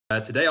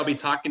Today I'll be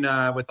talking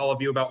with all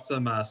of you about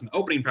some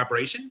opening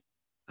preparation.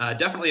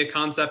 Definitely a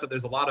concept that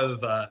there's a lot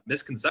of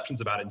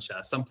misconceptions about in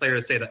chess. Some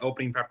players say that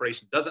opening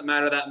preparation doesn't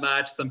matter that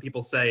much. Some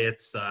people say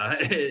it's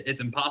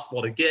it's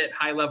impossible to get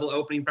high-level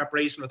opening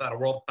preparation without a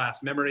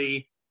world-class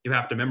memory. You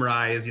have to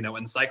memorize,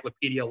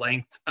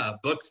 encyclopedia-length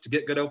books to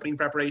get good opening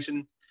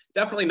preparation.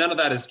 Definitely none of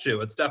that is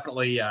true. It's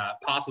definitely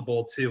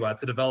possible to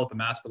develop a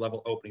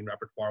master-level opening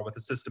repertoire with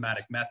a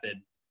systematic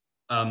method.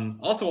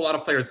 Also, a lot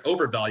of players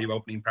overvalue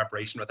opening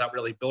preparation without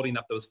really building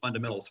up those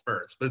fundamentals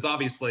first. There's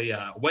obviously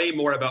way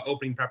more about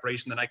opening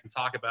preparation than I can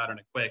talk about in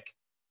a quick,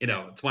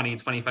 20,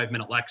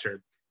 25-minute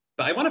lecture.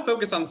 But I want to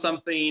focus on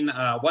something,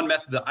 one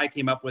method that I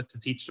came up with to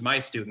teach to my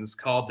students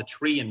called the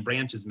tree and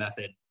branches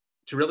method,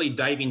 to really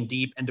diving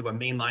deep into a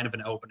main line of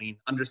an opening,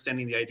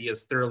 understanding the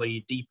ideas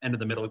thoroughly deep into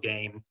the middle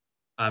game,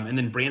 and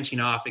then branching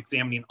off,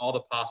 examining all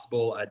the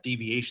possible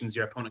deviations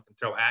your opponent can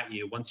throw at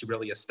you once you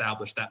really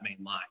establish that main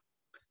line.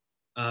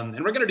 And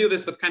we're going to do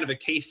this with kind of a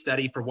case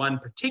study for one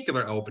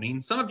particular opening.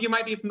 Some of you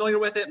might be familiar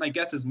with it. My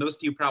guess is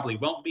most of you probably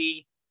won't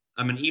be.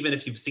 And even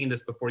if you've seen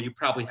this before, you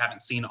probably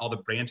haven't seen all the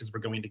branches we're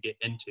going to get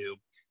into.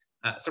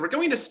 So we're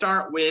going to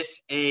start with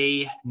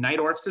a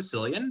Najdorf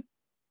Sicilian.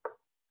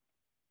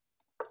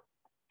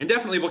 And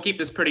definitely we'll keep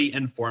this pretty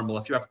informal.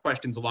 If you have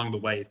questions along the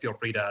way, feel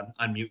free to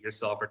unmute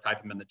yourself or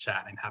type them in the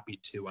chat. I'm happy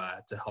to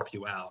help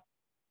you out.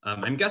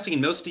 I'm guessing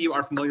most of you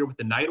are familiar with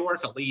the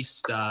Najdorf, at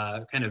least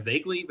kind of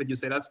vaguely. Would you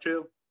say that's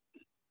true?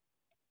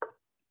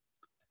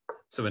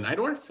 So a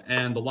Najdorf,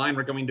 and the line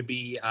we're going to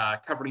be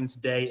covering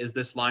today is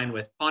this line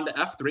with pawn to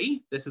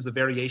f3. This is a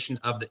variation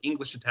of the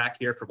English attack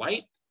here for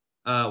white.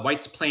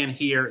 White's plan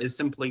here is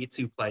simply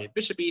to play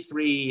bishop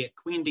e3,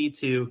 queen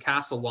d2,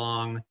 castle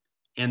long,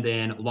 and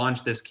then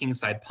launch this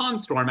kingside pawn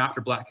storm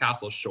after black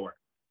castles short.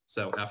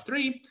 So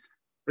f3,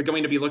 we're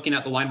going to be looking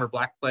at the line where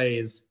black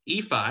plays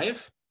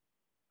e5.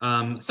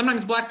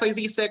 Sometimes black plays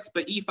e6,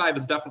 but e5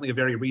 is definitely a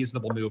very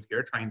reasonable move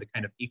here, trying to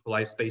kind of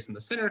equalize space in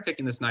the center,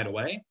 kicking this knight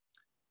away.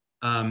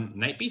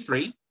 Knight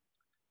b3.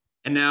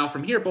 And now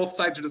from here, both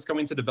sides are just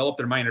going to develop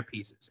their minor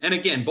pieces. And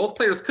again, both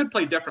players could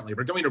play differently.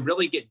 We're going to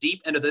really get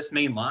deep into this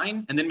main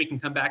line, and then we can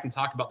come back and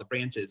talk about the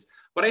branches.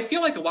 What I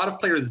feel like a lot of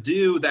players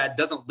do that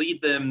doesn't lead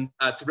them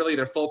to really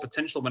their full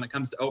potential when it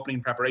comes to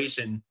opening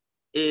preparation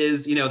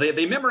is,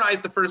 they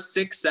memorize the first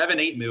 6, 7,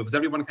 8 moves.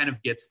 Everyone kind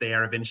of gets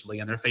there eventually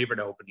in their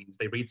favorite openings.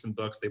 They read some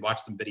books, they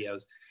watch some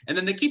videos, and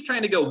then they keep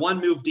trying to go one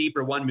move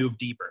deeper, one move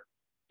deeper.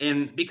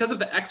 And because of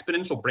the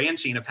exponential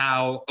branching of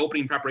how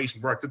opening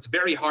preparation works, it's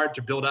very hard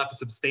to build up a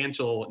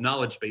substantial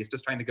knowledge base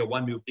just trying to go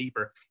one move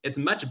deeper. It's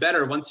much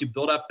better once you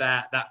build up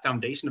that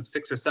foundation of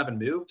 6 or 7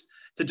 moves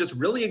to just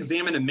really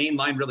examine a main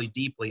line really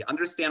deeply,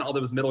 understand all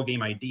those middle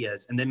game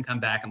ideas, and then come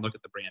back and look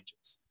at the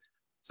branches.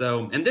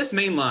 So in this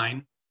main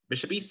line,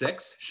 bishop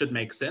e6 should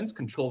make sense,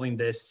 controlling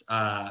this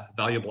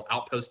valuable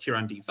outpost here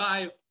on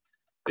d5.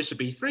 Bishop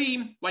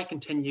e3, white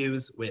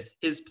continues with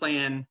his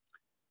plan.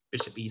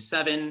 Bishop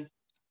e7.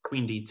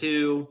 Queen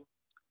d2,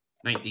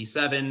 knight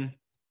d7,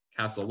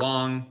 castle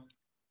long,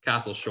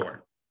 castle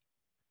short.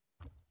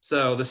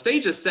 So the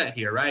stage is set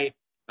here, right?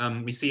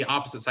 We see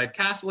opposite side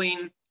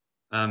castling.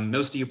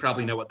 Most of you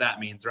probably know what that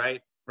means,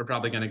 right? We're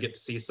probably going to get to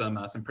see some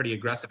pretty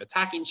aggressive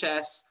attacking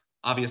chess.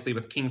 Obviously,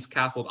 with kings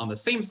castled on the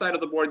same side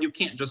of the board, you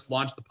can't just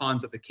launch the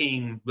pawns at the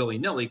king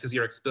willy-nilly because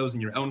you're exposing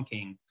your own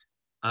king.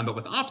 But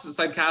with opposite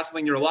side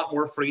castling, you're a lot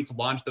more free to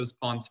launch those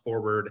pawns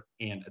forward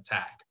and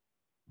attack.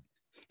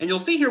 And you'll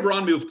see here we're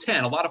on move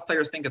 10. A lot of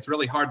players think it's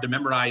really hard to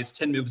memorize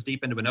 10 moves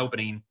deep into an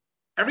opening.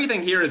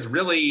 Everything here is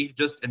really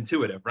just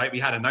intuitive, right? We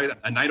had a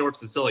Najdorf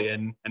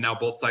Sicilian, and now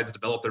both sides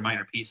develop their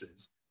minor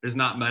pieces. There's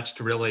not much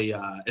to really,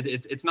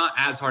 it's not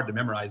as hard to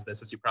memorize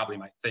this as you probably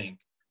might think.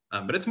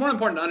 But it's more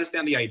important to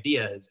understand the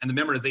ideas, and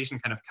the memorization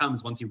kind of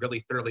comes once you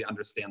really thoroughly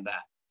understand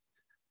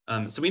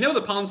that. So we know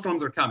the pawn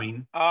storms are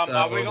coming. So,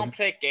 are we going to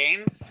play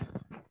games?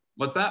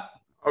 What's that?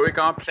 Are we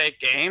going to play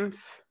games?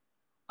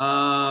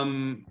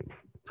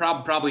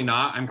 Probably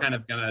not. I'm kind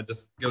of going to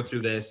just go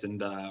through this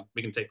and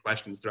we can take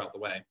questions throughout the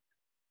way.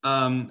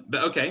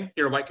 But okay,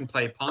 here white can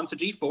play pawn to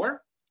g4,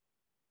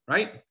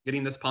 right?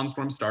 Getting this pawn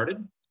storm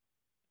started.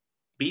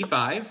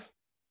 b5,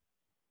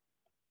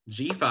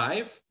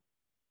 g5.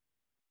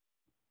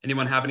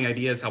 Anyone have any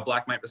ideas how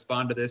black might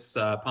respond to this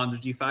pawn to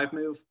g5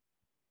 move?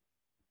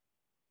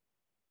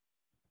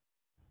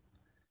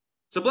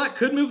 So black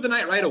could move the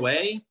knight right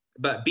away,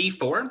 but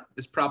b4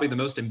 is probably the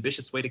most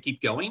ambitious way to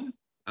keep going.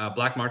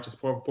 Black marches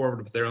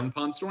forward with their own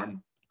pawn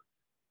storm.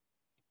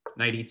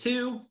 Knight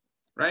e2,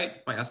 right?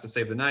 White has to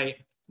save the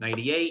knight. Knight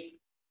e8,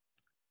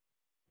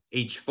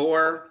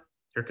 h4.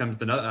 Here comes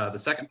the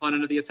second pawn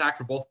into the attack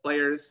for both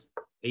players.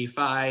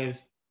 a5.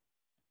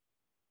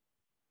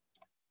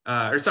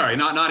 Or sorry,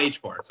 not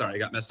h4. Sorry, I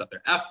got messed up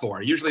there.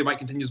 f4. Usually white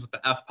continues with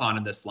the f pawn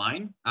in this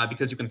line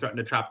because you can threaten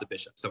to trap the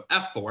bishop. So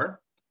f4,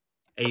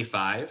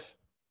 a5.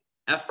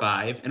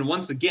 f5, and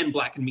once again,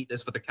 black can meet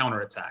this with a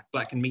counterattack.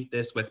 Black can meet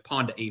this with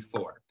pawn to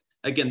a4.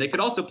 Again, they could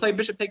also play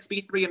bishop takes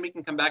b3, and we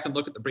can come back and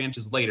look at the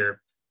branches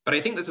later. But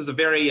I think this is a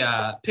very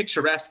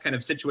picturesque kind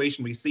of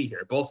situation we see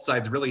here. Both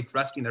sides really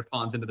thrusting their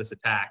pawns into this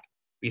attack.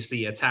 We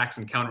see attacks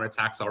and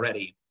counterattacks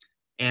already.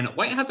 And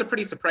white has a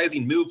pretty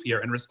surprising move here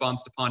in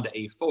response to pawn to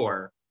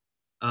a4.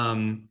 I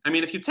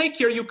mean, if you take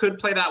here, you could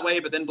play that way,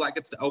 but then black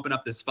gets to open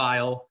up this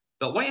file.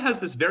 But white has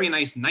this very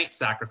nice knight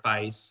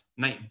sacrifice,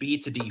 knight b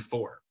to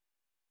d4.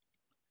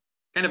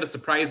 Kind of a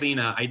surprising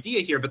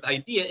idea here, but the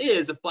idea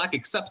is if black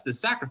accepts this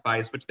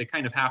sacrifice, which they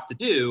kind of have to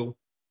do,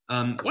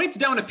 white's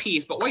down a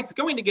piece, but white's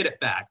going to get it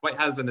back. White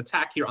has an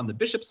attack here on the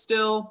bishop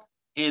still,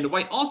 and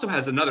white also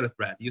has another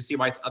threat. You see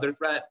white's other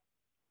threat?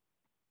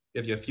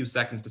 Give you a few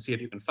seconds to see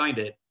if you can find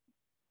it.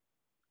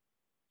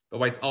 But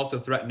white's also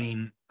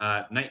threatening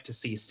knight to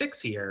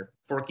c6 here,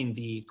 forking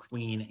the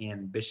queen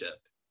and bishop.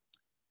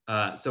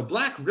 So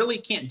black really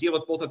can't deal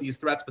with both of these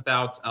threats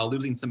without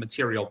losing some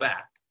material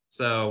back.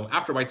 So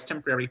after white's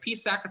temporary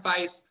piece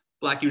sacrifice,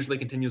 black usually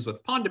continues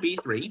with pawn to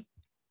b3,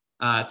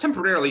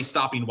 temporarily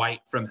stopping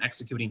white from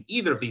executing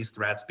either of these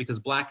threats because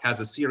black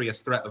has a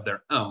serious threat of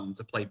their own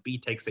to play b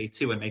takes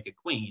a2 and make a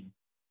queen.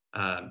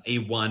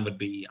 A1 would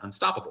be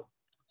unstoppable.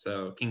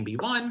 So king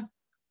b1,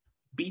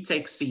 b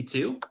takes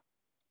c2.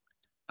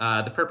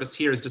 The purpose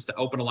here is just to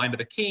open a line to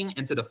the king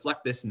and to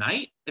deflect this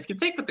knight. If you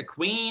take with the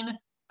queen,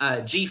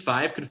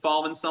 g5 could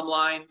fall in some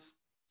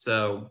lines.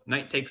 So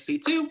knight takes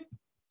c2.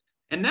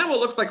 And now it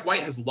looks like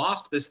white has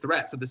lost this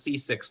threat to the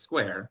c6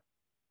 square,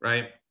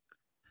 right?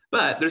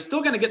 But they're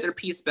still going to get their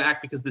piece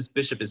back because this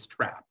bishop is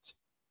trapped,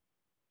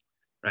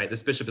 right?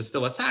 This bishop is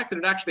still attacked,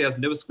 and it actually has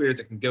no squares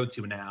it can go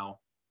to now.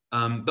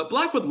 But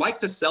black would like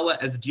to sell it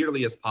as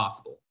dearly as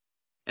possible.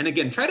 And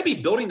again, try to be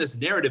building this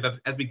narrative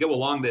as we go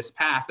along this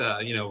path.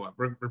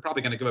 We're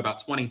probably going to go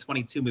about 20,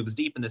 22 moves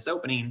deep in this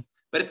opening,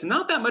 but it's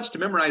not that much to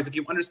memorize if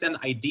you understand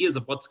the ideas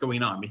of what's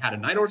going on. We had a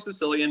knight or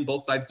Sicilian,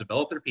 both sides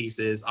developed their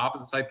pieces,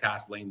 opposite side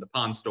castling, the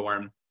pawn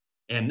storm,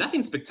 and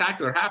nothing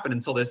spectacular happened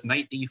until this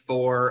knight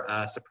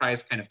d4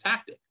 surprise kind of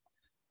tactic.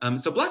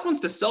 So black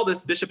wants to sell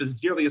this bishop as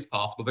dearly as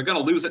possible. They're going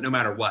to lose it no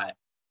matter what.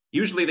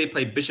 Usually they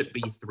play bishop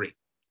b3.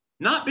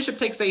 Not bishop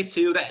takes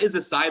a2, that is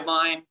a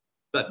sideline.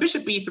 But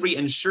bishop b3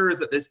 ensures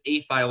that this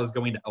a file is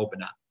going to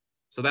open up.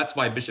 So that's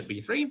why bishop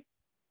b3,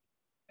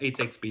 a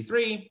takes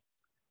b3,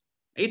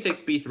 a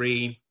takes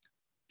b3,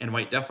 and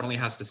white definitely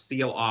has to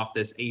seal off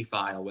this a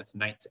file with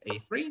knight to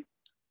a3.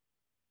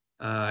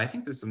 I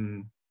think there's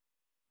some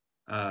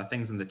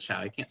things in the chat.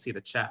 I can't see the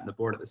chat and the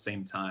board at the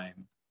same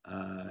time.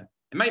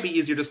 It might be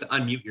easier just to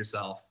unmute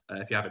yourself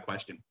if you have a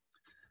question.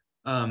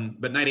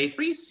 But knight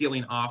a3,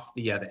 sealing off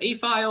the a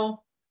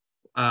file.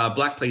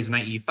 Black plays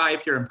knight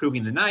e5 here,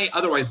 improving the knight.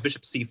 Otherwise,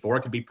 bishop c4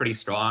 could be pretty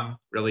strong,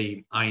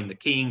 really eyeing the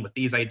king with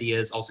these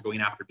ideas, also going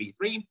after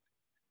b3.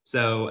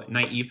 So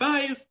knight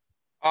e5.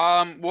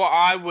 What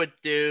I would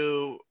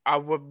do, I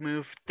would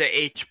move the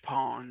h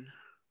pawn.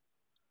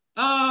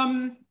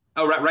 Oh,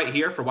 right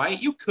here for white.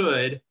 You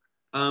could.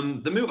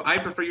 The move I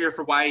prefer here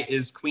for white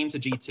is queen to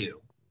g2.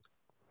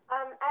 I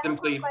have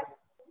Simply. a question.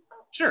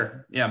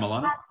 Sure. Yeah,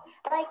 Milana.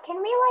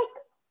 Can we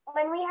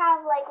when we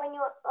have when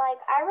you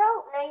I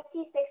wrote knight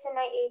c6 and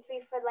knight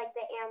a3 for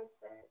the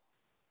answers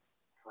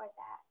for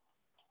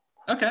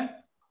that. Okay.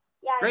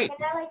 Yeah. Great.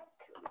 Can I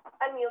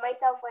unmute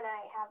myself when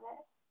I have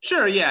it?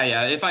 Sure.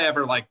 Yeah. If I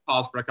ever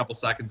pause for a couple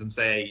seconds and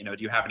say,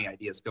 do you have any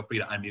ideas? Feel free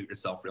to unmute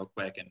yourself real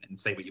quick and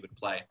say what you would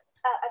play.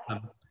 Okay.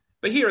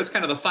 But here is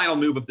kind of the final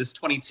move of this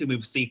 22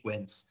 move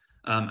sequence.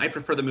 I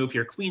prefer the move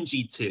here, queen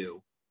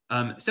g2,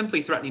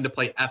 simply threatening to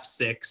play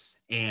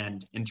f6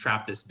 and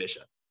entrap this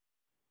bishop.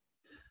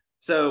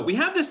 So we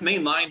have this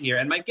main line here,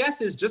 and my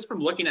guess is just from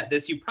looking at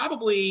this, you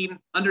probably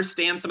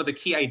understand some of the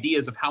key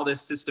ideas of how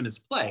this system is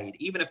played,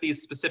 even if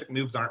these specific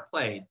moves aren't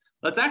played.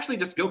 Let's actually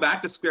just go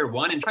back to square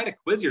one and try to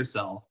quiz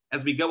yourself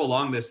as we go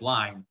along this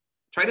line.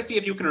 Try to see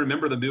if you can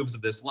remember the moves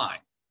of this line.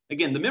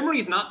 Again, the memory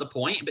is not the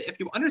point, but if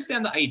you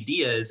understand the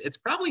ideas, it's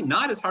probably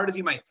not as hard as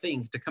you might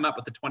think to come up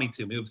with the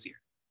 22 moves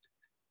here.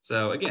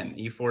 So again,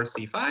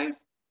 e4, c5,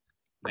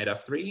 knight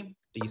f3,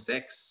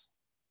 d6,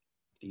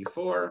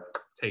 d4,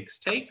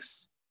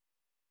 takes,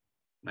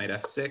 knight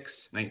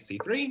f6, knight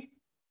c3,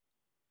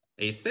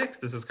 a6.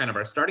 This is kind of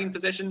our starting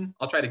position.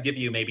 I'll try to give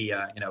you maybe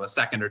a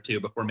second or two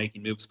before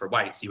making moves for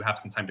white, so you have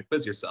some time to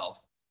quiz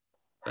yourself.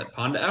 But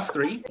pawn to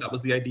f3, that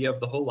was the idea of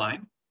the whole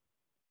line.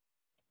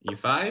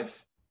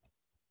 e5,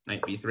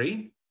 knight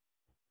b3,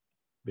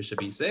 bishop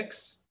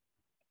e6,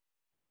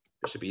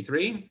 bishop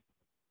e3,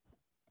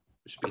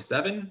 bishop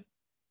e7,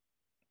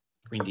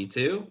 queen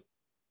d2,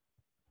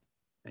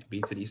 knight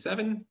b to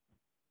d7,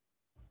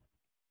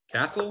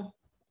 castle,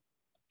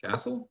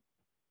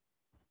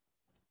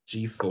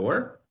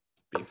 g4,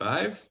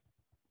 b5,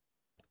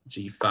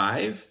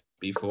 g5,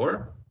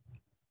 b4,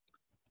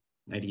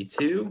 knight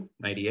e2,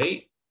 knight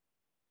e8,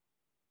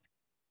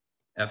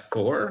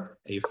 f4,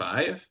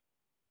 a5,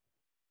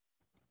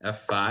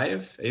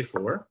 f5,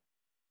 a4.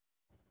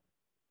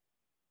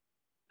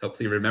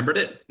 Hopefully you remembered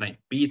it. Knight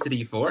b to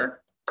d4,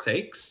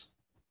 takes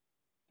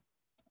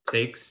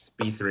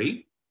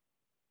b3.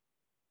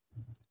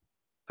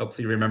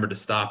 Hopefully you remember to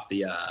stop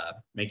the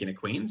making a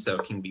queen. So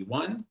king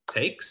b1,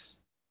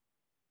 takes,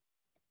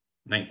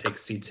 Knight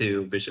takes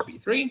c2, bishop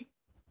b3.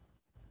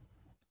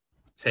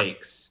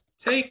 Takes.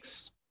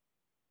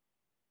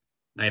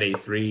 Knight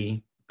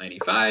a3, knight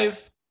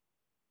e5.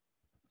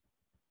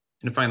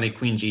 And finally,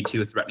 queen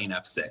g2 threatening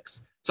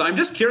f6. So I'm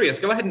just curious,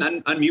 go ahead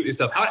and unmute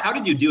yourself. How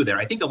did you do there?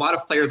 I think a lot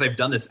of players I've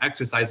done this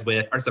exercise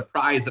with are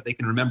surprised that they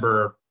can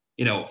remember,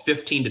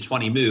 15 to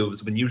 20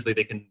 moves when usually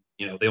they can,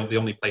 they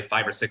only play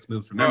 5 or 6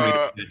 moves from memory.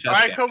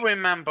 I can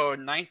remember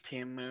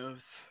 19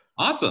 moves.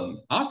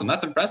 Awesome.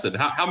 That's impressive.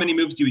 How many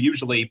moves do you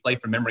usually play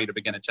from memory to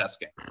begin a chess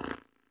game?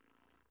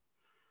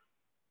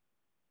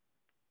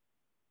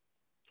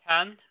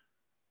 10.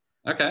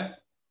 Okay.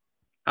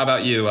 How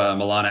about you,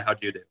 Milana? How'd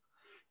you do?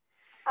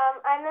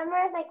 I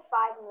memorized like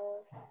 5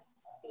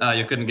 moves.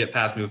 You couldn't get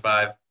past move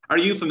 5. Are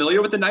you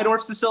familiar with the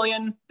Najdorf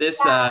Sicilian? This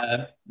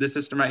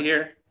system right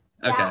here?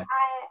 Okay. Yeah,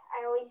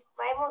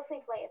 I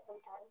mostly play it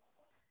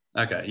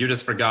sometimes. Okay, you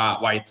just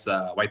forgot White's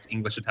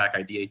English attack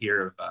idea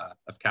here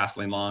of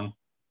castling long.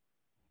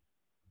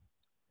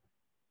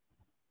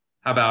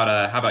 How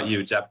about you,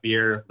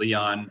 Japir,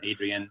 Leon,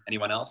 Adrian,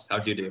 anyone else?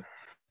 How'd you do?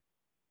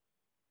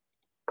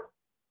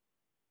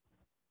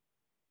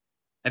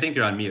 I think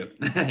you're on mute.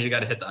 You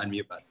got to hit the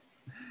unmute button.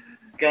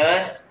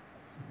 Good.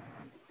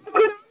 I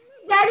could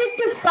get it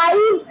to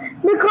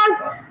 5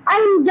 because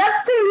I'm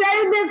just a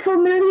little bit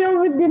familiar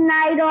with the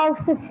Najdorf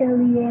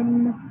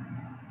Sicilian.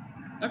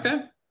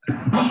 Okay.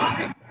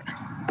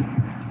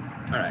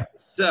 All right.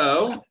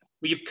 So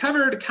we've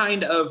covered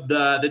kind of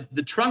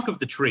the trunk of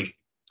the tree,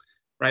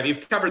 right?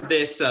 We've covered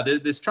this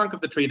this trunk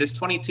of the tree, this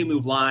 22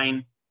 move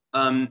line.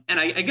 And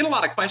I get a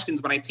lot of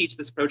questions when I teach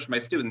this approach to my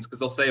students because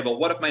they'll say, well,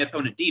 what if my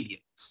opponent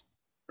deviates?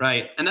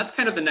 Right. And that's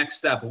kind of the next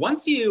step.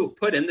 Once you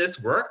put in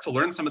this work to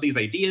learn some of these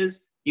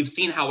ideas, you've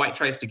seen how White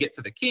tries to get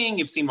to the king.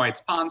 You've seen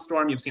White's pawn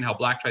storm. You've seen how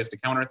Black tries to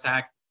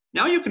counterattack.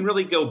 Now you can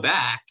really go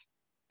back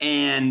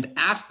and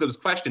ask those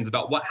questions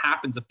about what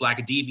happens if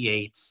Black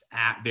deviates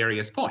at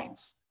various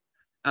points.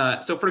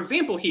 So for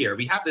example, here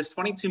we have this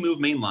 22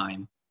 move main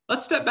line.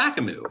 Let's step back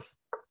a move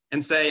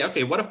and say,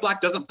 okay, what if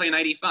Black doesn't play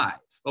knight e5?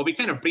 Well, we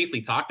kind of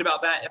briefly talked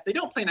about that. If they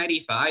don't play knight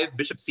e5,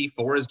 bishop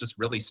c4 is just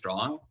really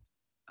strong.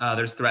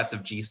 There's threats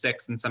of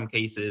g6 in some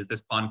cases.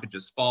 This pawn could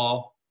just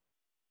fall.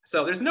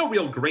 So there's no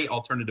real great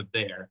alternative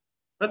there.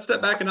 Let's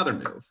step back another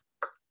move,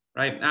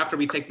 right? After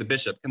we take the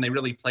bishop, can they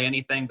really play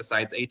anything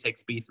besides a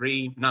takes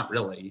b3? Not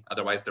really.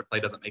 Otherwise, their play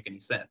doesn't make any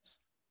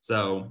sense.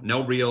 So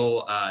no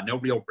real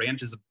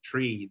branches of the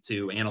tree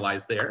to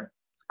analyze there.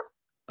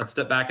 Let's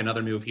step back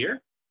another move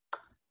here.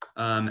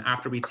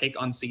 After we take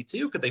on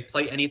c2, could they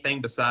play anything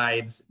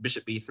besides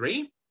bishop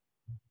b3?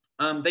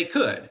 They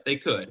could.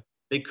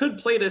 They could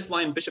play this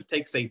line bishop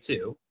takes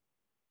a2,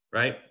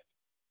 right?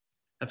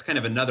 That's kind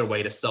of another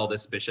way to sell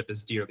this bishop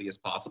as dearly as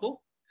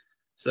possible.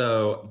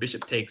 So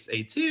bishop takes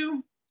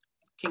a2,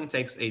 king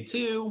takes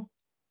a2.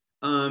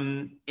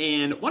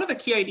 And one of the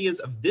key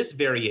ideas of this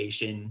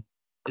variation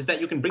is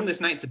that you can bring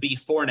this knight to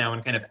b4 now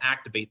and kind of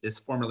activate this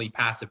formerly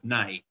passive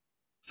knight,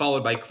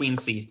 followed by queen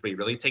c3,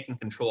 really taking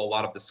control a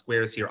lot of the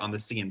squares here on the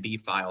C and B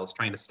files,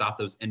 trying to stop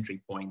those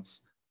entry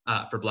points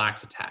for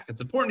Black's attack. It's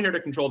important here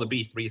to control the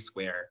b3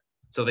 square,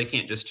 so they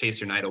can't just chase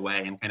your knight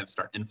away and kind of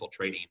start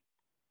infiltrating.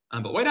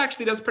 But White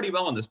actually does pretty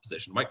well in this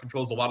position. White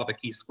controls a lot of the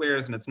key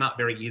squares, and it's not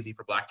very easy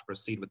for Black to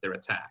proceed with their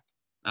attack.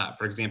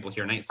 For example,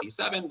 here, knight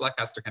c7, Black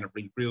has to kind of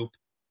regroup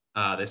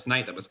this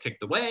knight that was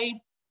kicked away,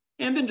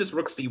 and then just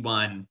rook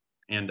c1.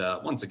 And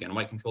once again,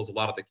 White controls a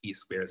lot of the key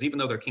squares. Even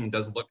though their king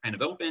does look kind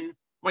of open,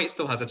 White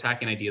still has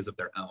attacking ideas of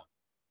their own.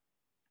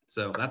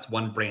 So that's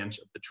one branch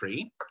of the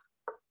tree.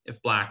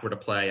 If Black were to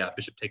play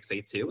bishop takes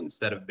a2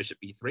 instead of bishop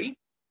b3.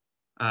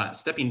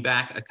 Stepping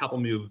back a couple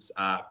moves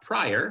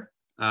prior.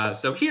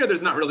 So here,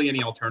 there's not really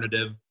any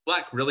alternative.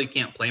 Black really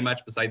can't play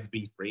much besides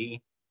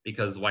b3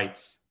 because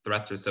White's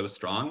threats are so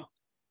strong.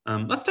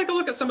 Let's take a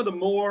look at some of the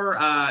more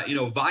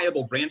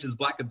viable branches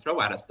Black could throw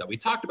at us, though. We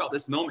talked about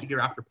this moment here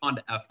after pawn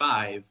to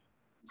f5.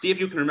 See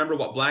if you can remember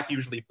what Black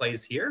usually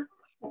plays here.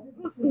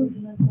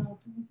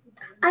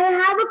 I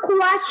have a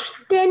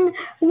question.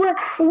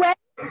 When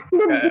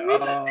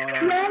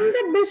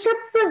the bishop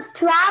was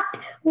trapped,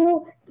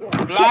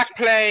 Black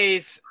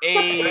plays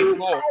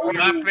a4.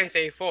 Black plays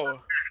a4.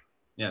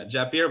 Yeah,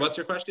 Japir, what's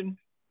your question?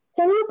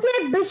 Can you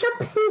play bishop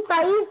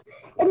c5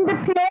 in the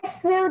place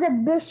where the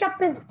bishop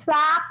is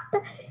trapped?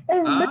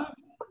 Is bishop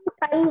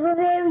c5 a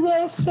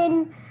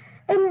variation?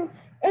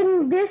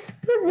 In this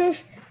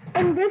position,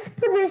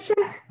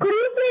 could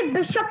you play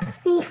bishop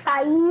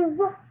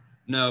c5?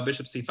 No,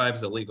 bishop c5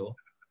 is illegal.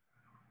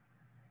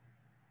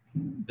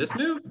 This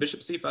move,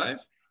 bishop c5?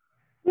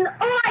 No,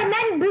 I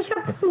meant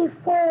bishop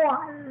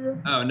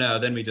c4. Oh, no,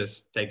 then we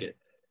just take it.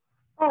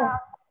 Oh.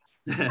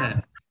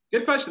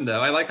 Good question,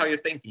 though. I like how you're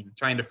thinking,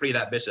 trying to free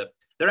that bishop.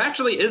 There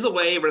actually is a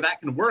way where that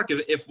can work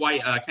if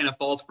White kind of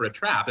falls for a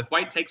trap. If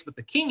White takes with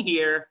the king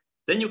here,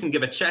 then you can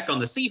give a check on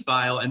the c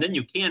file, and then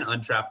you can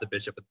untrap the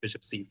bishop with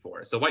bishop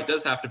c4. So White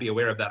does have to be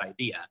aware of that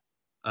idea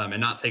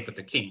and not take with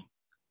the king.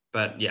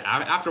 But yeah,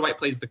 after White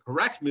plays the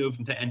correct move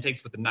and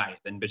takes with the knight,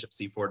 then bishop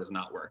c4 does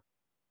not work.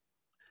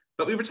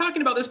 But we were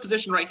talking about this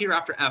position right here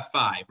after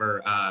f5,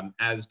 or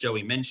as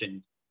Joey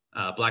mentioned,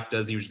 black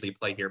does usually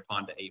play here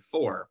pawn to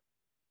a4,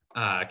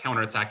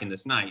 counterattacking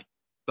this knight.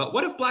 But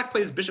what if black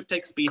plays bishop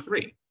takes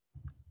b3?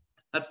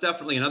 That's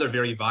definitely another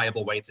very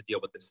viable way to deal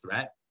with this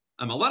threat.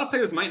 A lot of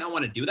players might not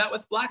want to do that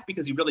with black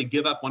because you really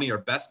give up one of your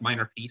best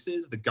minor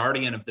pieces, the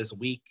guardian of this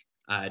weak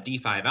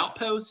d5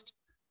 outpost.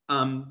 But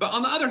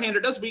on the other hand,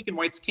 it does weaken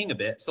white's king a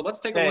bit. So let's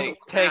take a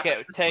look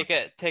at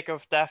Take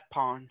off the f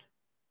pawn.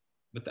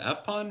 With the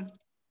f pawn?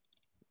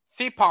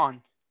 C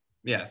pawn.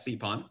 Yeah, c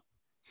pawn.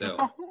 So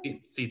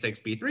c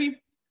takes b3.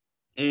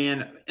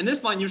 And in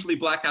this line, usually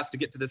black has to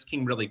get to this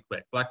king really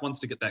quick. Black wants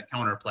to get that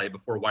counterplay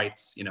before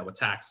white's,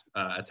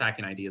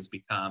 attacking ideas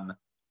become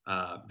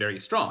very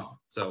strong.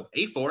 So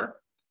a4,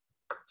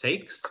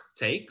 takes,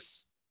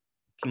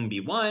 king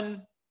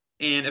b1.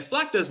 And if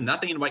black does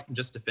nothing, white can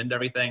just defend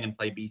everything and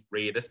play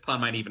b3. This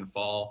pawn might even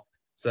fall.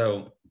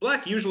 So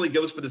black usually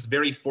goes for this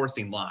very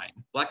forcing line.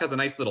 Black has a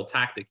nice little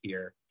tactic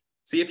here.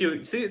 See if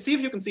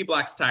you can see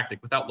black's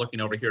tactic without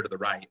looking over here to the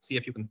right. See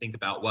if you can think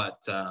about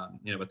what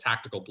a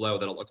tactical blow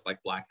that it looks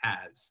like black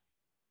has.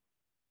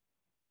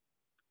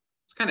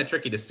 It's kind of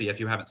tricky to see if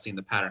you haven't seen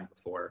the pattern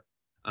before.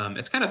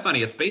 It's kind of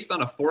funny. It's based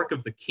on a fork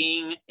of the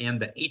king and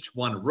the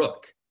h1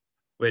 rook,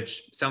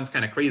 which sounds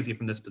kind of crazy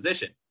from this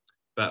position.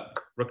 But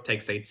rook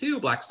takes a2,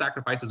 black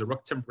sacrifices a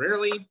rook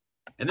temporarily,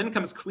 and then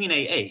comes queen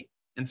a8.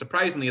 And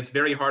surprisingly, it's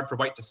very hard for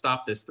white to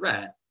stop this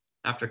threat.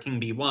 After king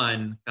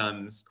b1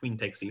 comes queen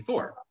takes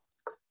e4.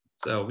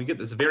 So we get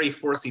this very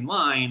forcing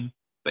line,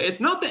 but it's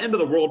not the end of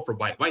the world for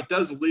white. White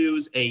does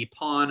lose a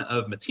pawn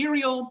of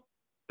material,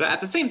 but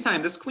at the same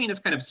time, this queen is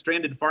kind of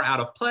stranded far out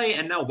of play,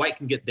 and now white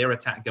can get their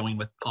attack going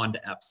with pawn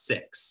to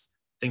f6,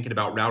 thinking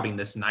about routing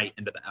this knight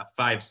into the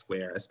f5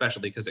 square,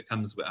 especially because it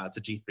comes to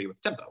g3 with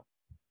tempo.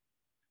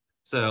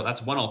 So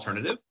that's one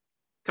alternative.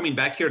 Coming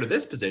back here to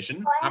this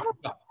position.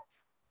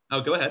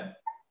 Oh, go ahead.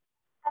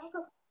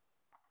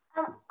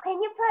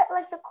 Can you put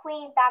like the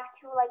queen back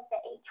to like the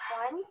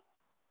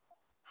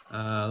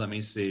h1? Let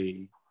me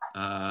see.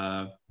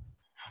 We're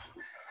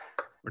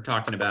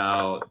talking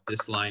about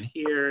this line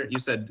here. You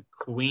said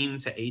queen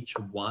to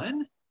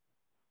h1?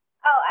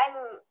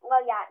 Oh,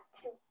 well, yeah,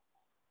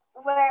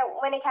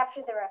 when it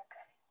captures the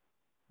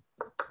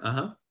rook.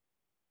 Uh-huh.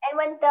 And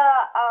when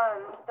the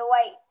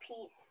white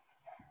piece,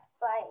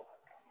 like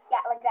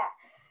that.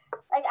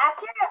 Like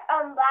after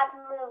black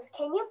moves,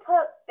 can you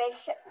go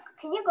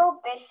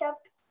bishop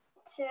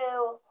to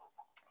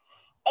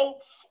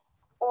h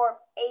or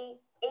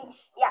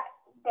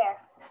there.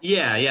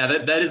 Yeah,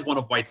 that is one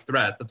of white's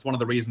threats. That's one of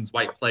the reasons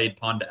white played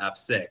pawn to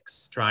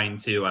f6, trying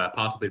to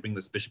possibly bring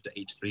this bishop to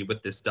h3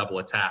 with this double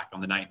attack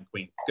on the knight and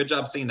queen. Good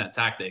job seeing that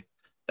tactic.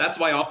 That's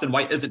why often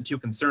white isn't too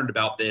concerned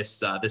about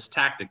this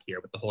tactic here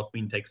with the whole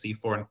queen takes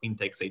e4 and queen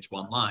takes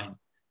h1 line.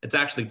 It's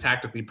actually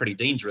tactically pretty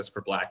dangerous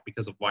for black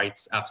because of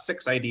white's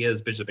f6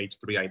 ideas, bishop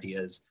h3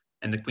 ideas,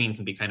 and the queen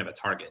can be kind of a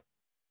target.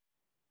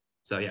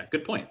 So yeah,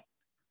 good point.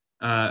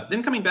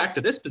 Then coming back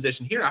to this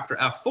position here after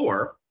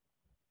f4,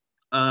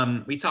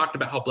 we talked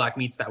about how black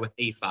meets that with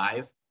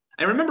a5.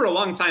 I remember a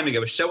long time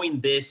ago showing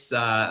this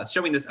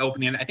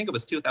opening. I think it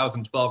was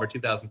 2012 or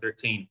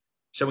 2013,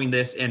 showing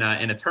this in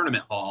a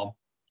tournament hall.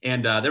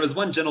 And there was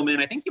one gentleman,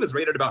 I think he was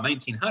rated about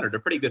 1900, a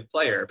pretty good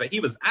player, but he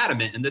was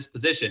adamant in this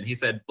position. He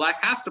said,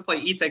 black has to play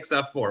e takes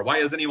f4. Why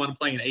is anyone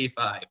playing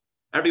a5?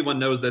 Everyone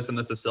knows this in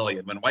the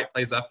Sicilian. When white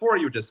plays f4,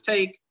 you just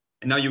take,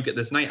 and now you get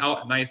this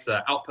nice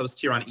outpost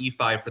here on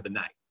e5 for the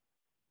knight.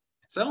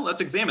 So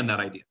let's examine that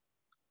idea.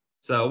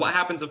 So what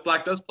happens if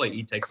black does play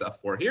e takes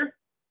f4 here?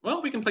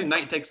 Well, we can play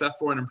knight takes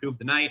f4 and improve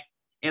the knight.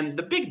 And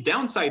the big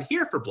downside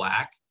here for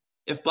black,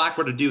 if black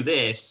were to do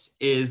this,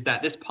 is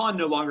that this pawn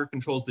no longer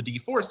controls the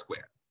d4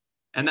 square.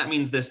 And that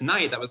means this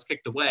knight that was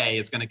kicked away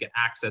is going to get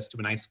access to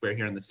a nice square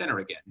here in the center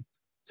again.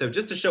 So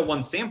just to show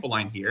one sample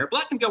line here,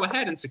 black can go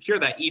ahead and secure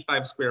that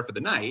e5 square for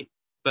the knight.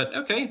 But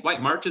okay,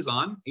 white marches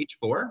on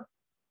h4.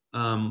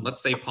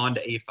 Let's say pawn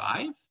to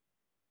a5.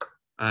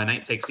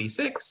 Knight takes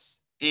e6.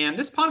 And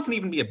this pawn can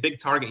even be a big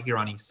target here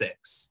on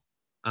e6.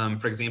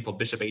 For example,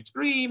 bishop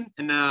h3.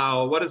 And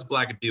now what does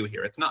black do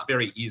here? It's not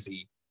very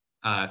easy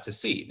to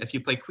see. If you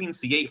play queen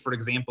c8, for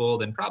example,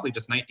 then probably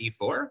just knight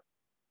d4.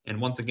 And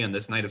once again,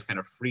 this knight is kind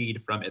of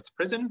freed from its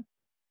prison.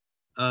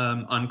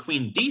 On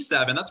queen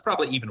d7, that's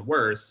probably even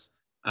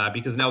worse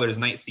because now there's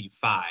knight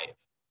c5,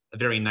 a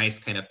very nice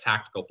kind of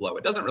tactical blow.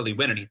 It doesn't really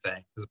win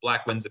anything because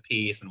black wins a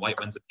piece and white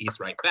wins a piece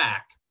right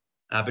back.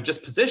 But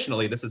just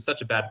positionally, this is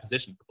such a bad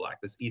position for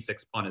black. This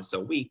e6 pawn is so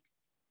weak.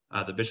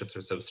 The bishops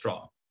are so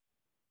strong.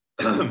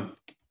 Coming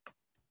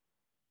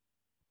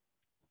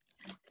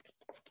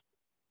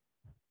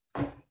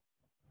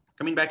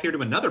back here to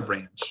another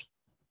branch.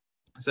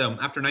 So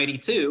after knight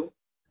e2,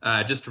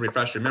 just to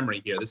refresh your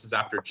memory here, this is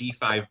after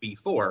g5,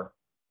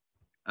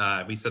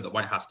 b4. We said that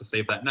white has to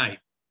save that knight.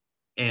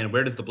 And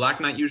where does the black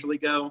knight usually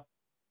go?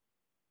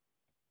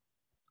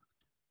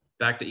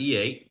 Back to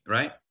e8,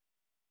 right?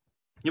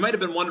 You might have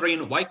been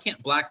wondering, why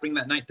can't black bring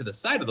that knight to the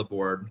side of the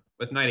board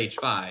with knight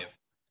h5?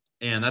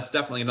 And that's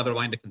definitely another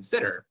line to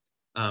consider.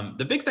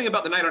 The big thing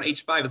about the knight on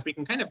h5 is we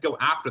can kind of go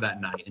after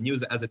that knight and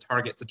use it as a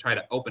target to try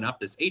to open up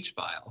this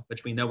h-file,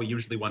 which we know we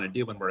usually want to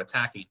do when we're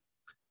attacking.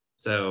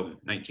 So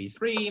knight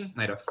g3,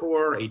 knight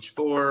f4,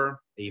 h4,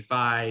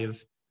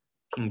 a5,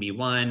 king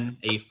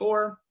b1,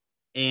 a4.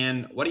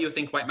 And what do you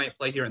think white might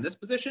play here in this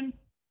position?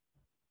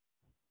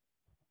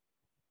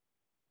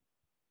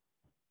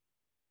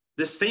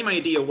 This same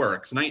idea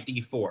works, knight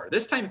d4,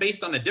 this time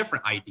based on a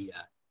different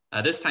idea.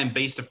 This time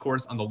based, of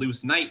course, on the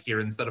loose knight here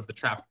instead of the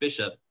trapped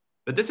bishop.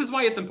 But this is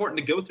why it's important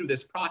to go through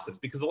this process,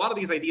 because a lot of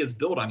these ideas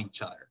build on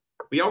each other.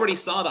 We already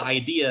saw the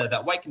idea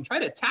that white can try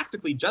to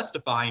tactically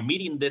justify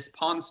meeting this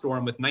pawn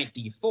storm with knight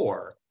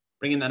d4,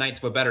 bringing the knight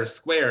to a better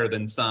square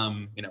than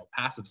some,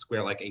 passive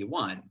square like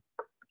a1.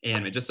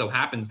 And it just so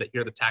happens that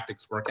here the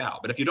tactics work out.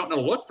 But if you don't know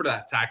to look for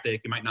that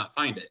tactic, you might not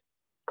find it.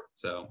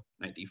 So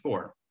knight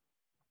d4.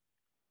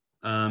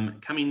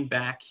 Coming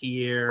back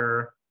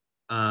here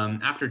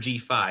after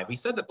g5, we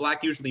said that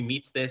black usually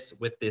meets this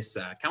with this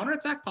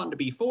counterattack, pawn to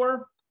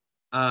b4.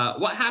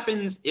 What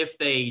happens if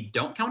they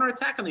don't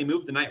counterattack and they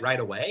move the knight right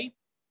away?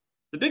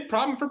 The big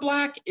problem for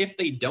black, if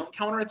they don't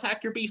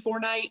counterattack your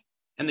b4 knight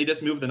and they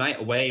just move the knight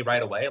away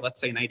right away, let's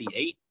say knight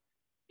e8,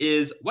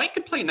 is white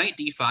could play knight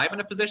d5 in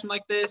a position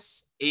like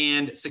this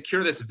and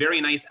secure this very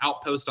nice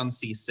outpost on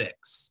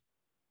c6.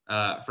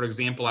 For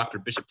example, after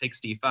bishop takes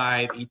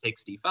d5, e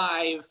takes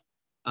d5,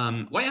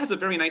 white has a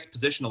very nice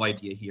positional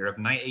idea here of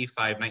knight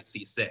a5, knight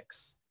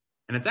c6.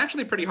 And it's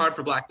actually pretty hard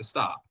for black to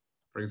stop.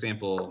 For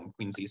example,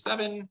 queen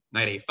c7,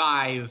 knight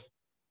a5,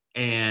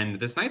 and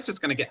this knight's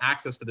just going to get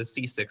access to the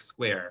c6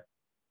 square.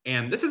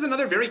 And this is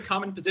another very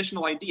common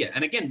positional idea.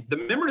 And again, the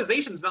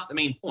memorization is not the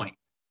main point.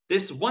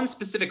 This one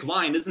specific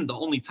line isn't the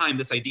only time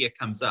this idea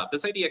comes up.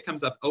 This idea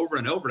comes up over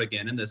and over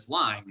again in this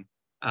line,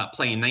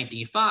 playing knight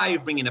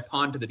d5, bringing a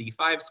pawn to the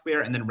d5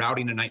 square, and then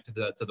routing a knight to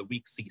the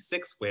weak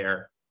c6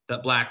 square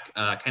that black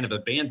kind of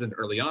abandoned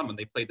early on when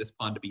they played this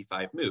pawn to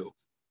b5 move.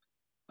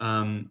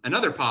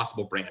 Another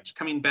possible branch,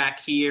 coming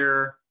back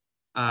here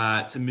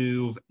to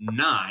move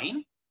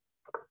 9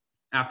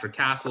 after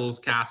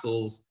castles.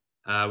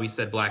 We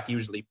said black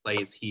usually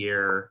plays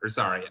here,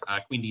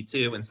 queen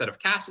d2 instead of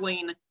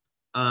castling.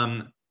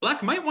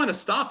 Black might want to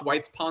stop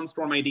white's pawn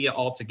storm idea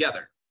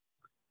altogether,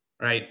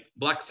 right?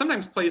 Black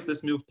sometimes plays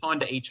this move pawn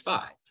to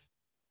h5,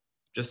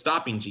 just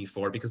stopping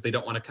g4 because they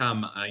don't want to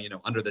come,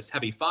 under this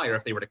heavy fire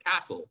if they were to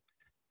castle.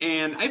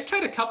 And I've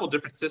tried a couple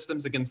different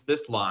systems against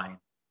this line.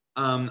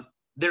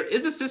 There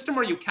is a system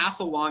where you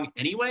castle long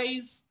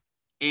anyways,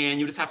 and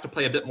you just have to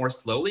play a bit more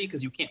slowly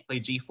because you can't play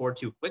g4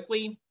 too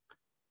quickly.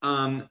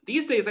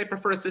 These days, I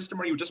prefer a system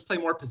where you just play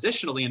more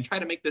positionally and try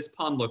to make this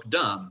pawn look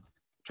dumb.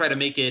 Try to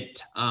make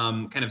it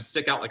kind of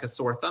stick out like a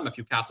sore thumb if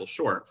you castle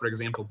short. For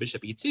example,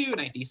 bishop e2,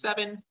 knight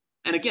d7.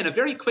 And again, a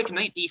very quick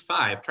knight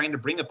d5, trying to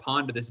bring a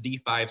pawn to this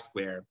d5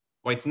 square.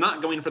 White's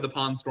not going for the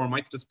pawn storm.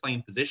 White's just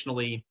playing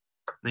positionally.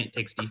 Knight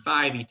takes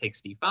d5, e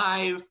takes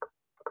d5,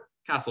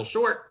 castle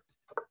short.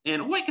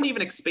 And white can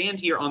even expand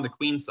here on the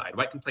queen side.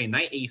 White can play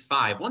knight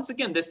a5. Once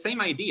again, this same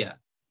idea.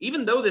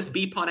 Even though this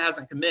b pawn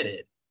hasn't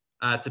committed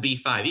to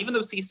b5, even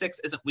though c6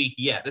 isn't weak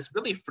yet, this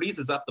really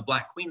freezes up the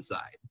black queen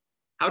side.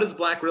 How does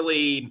black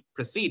really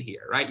proceed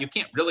here, right? You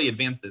can't really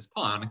advance this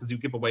pawn because you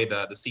give away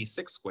the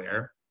c6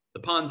 square. The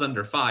pawn's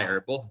under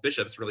fire. Both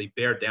bishops really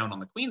bear down on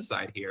the queen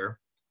side here.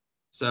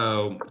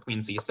 So queen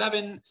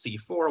c7,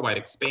 c4, white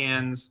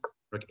expands,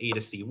 rook a to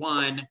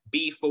c1,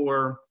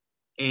 b4.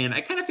 And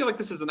I kind of feel like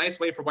this is a nice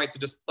way for white to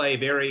just play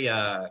very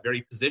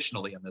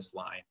positionally in this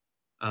line.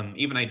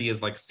 Even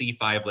ideas like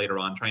c5 later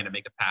on, trying to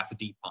make a pass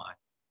d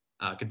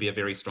pawn, could be a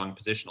very strong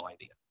positional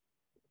idea,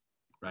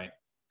 right?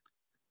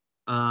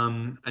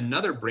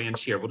 Another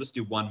branch here, we'll just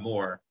do one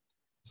more.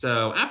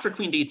 So after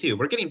queen d2,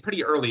 we're getting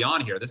pretty early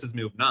on here. This is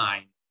move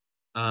 9.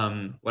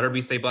 Whatever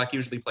we say black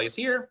usually plays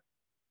here.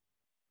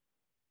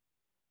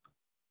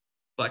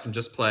 Black can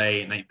just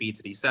play knight b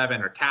to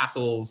d7 or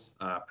castles,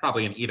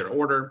 probably in either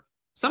order.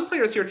 Some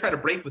players here try to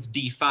break with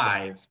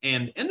d5,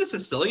 and in the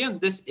Sicilian,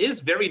 this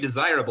is very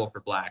desirable for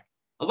black.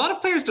 A lot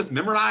of players just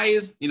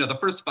memorize, the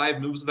first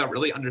 5 moves without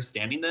really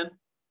understanding them.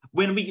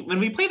 When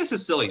we play the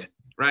Sicilian,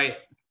 right,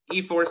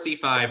 e4,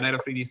 c5, knight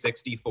f3,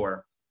 d6,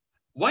 d4,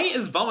 white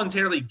is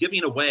voluntarily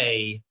giving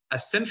away a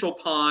central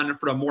pawn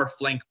for a more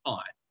flank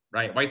pawn,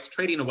 right? White's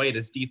trading away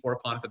this d4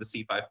 pawn for the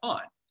c5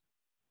 pawn.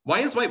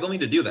 Why is white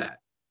willing to do that?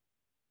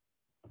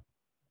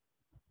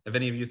 Have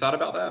any of you thought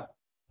about that?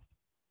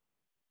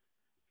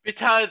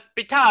 Because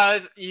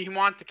you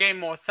want to gain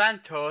more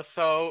center,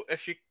 so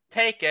if you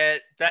take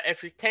it,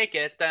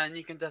 then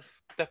you can just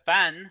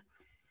defend.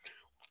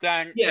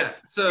 Then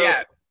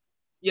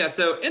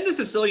so in the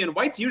Sicilian,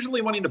 white's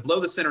usually wanting to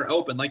blow the center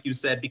open, like you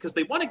said, because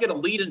they want to get a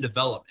lead in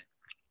development.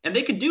 And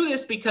they can do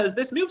this because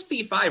this move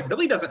c5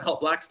 really doesn't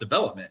help black's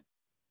development.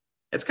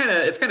 It's kind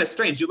of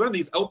strange. You learn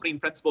these opening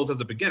principles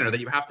as a beginner that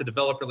you have to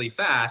develop really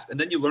fast, and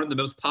then you learn the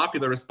most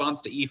popular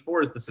response to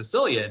e4 is the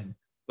Sicilian,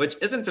 which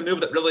isn't a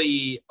move that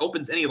really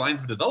opens any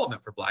lines of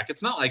development for black.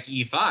 It's not like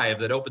e5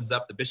 that opens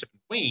up the bishop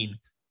and queen.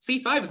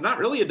 c5 is not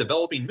really a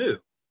developing move.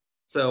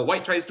 So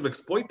white tries to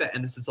exploit that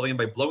in the Sicilian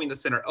by blowing the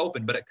center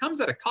open, but it comes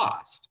at a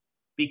cost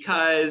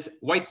because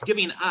white's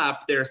giving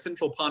up their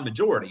central pawn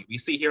majority. We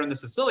see here in the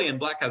Sicilian,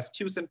 black has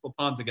 2 central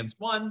pawns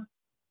against 1.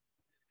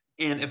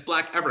 And if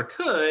black ever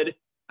could,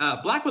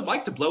 black would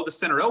like to blow the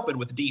center open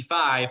with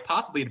d5,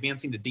 possibly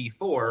advancing to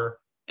d4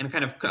 and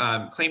kind of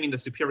claiming the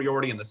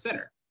superiority in the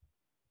center.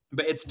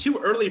 But it's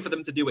too early for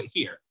them to do it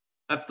here.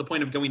 That's the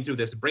point of going through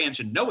this branch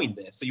and knowing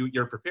this, so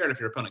you're prepared if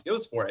your opponent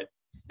goes for it.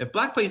 If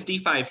black plays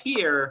d5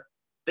 here,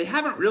 they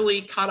haven't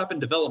really caught up in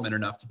development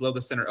enough to blow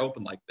the center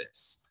open like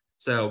this.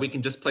 So we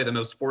can just play the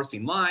most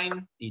forcing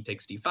line. E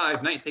takes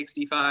d5, knight takes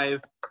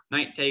d5,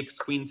 knight takes,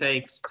 queen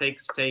takes,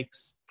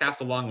 takes,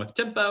 castle long with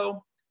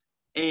tempo.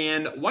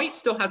 And white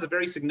still has a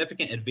very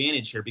significant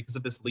advantage here because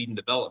of this lead in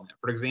development.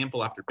 For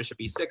example, after bishop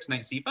e6,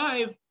 knight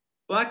c5,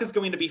 black is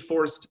going to be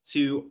forced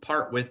to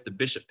part with the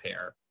bishop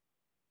pair.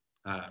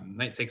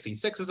 Knight takes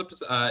e6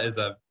 is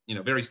a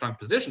very strong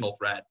positional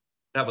threat.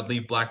 That would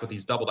leave black with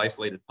these doubled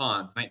isolated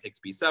pawns. Knight takes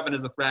b7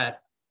 is a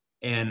threat.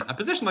 And a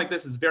position like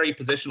this is very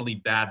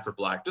positionally bad for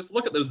black. Just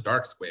look at those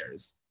dark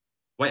squares.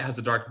 White has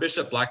a dark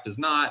bishop, black does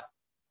not.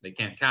 They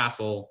can't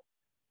castle.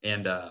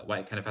 And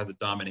white kind of has a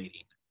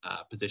dominating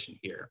position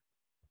here.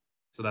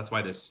 So that's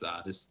why this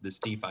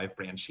d5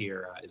 branch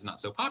here is not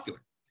so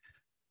popular.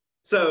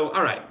 So,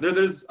 all right,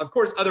 there's, of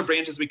course, other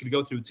branches we could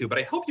go through too, but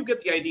I hope you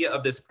get the idea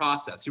of this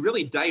process. You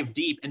really dive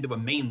deep into a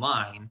main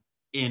line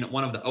in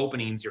one of the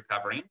openings you're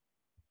covering.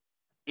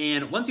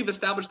 And once you've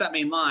established that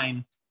main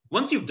line,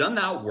 once you've done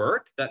that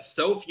work that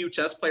so few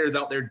chess players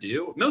out there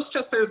do, most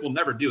chess players will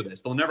never do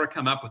this. They'll never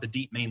come up with a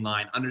deep main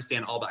line,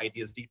 understand all the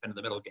ideas deep into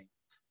the middle game.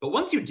 But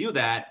once you do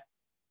that,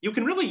 you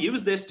can really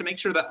use this to make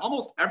sure that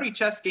almost every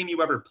chess game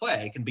you ever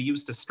play can be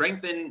used to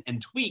strengthen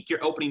and tweak your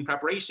opening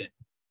preparation.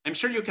 I'm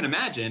sure you can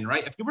imagine,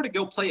 right? If you were to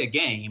go play a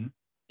game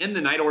in the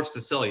Najdorf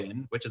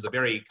Sicilian, which is a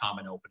very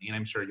common opening,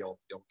 I'm sure you'll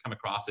come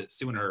across it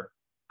sooner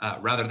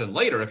rather than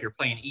later if you're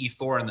playing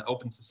e4 in the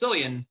open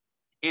Sicilian,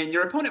 and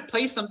your opponent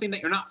plays something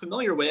that you're not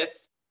familiar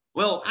with,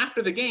 well,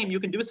 after the game, you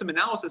can do some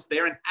analysis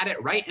there and add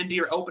it right into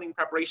your opening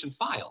preparation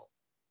file.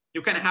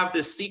 You kind of have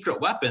this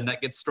secret weapon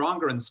that gets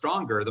stronger and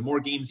stronger the more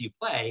games you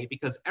play,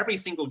 because every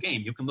single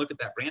game you can look at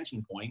that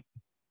branching point,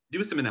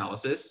 do some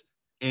analysis,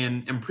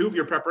 and improve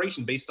your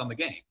preparation based on the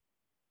game.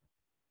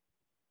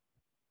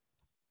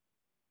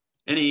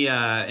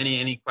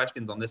 Any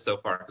questions on this so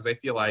far? Because I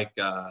feel like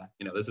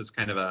this is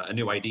kind of a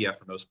new idea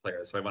for most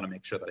players, so I want to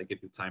make sure that I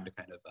give you time to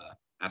kind of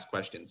ask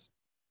questions.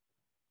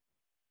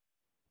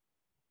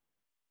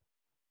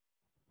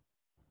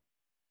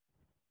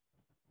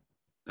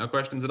 No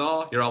questions at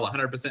all? You're all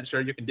 100% sure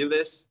you can do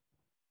this?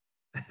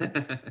 All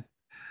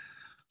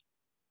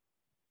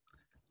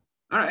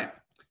right.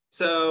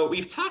 So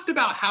we've talked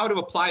about how to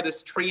apply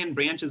this tree and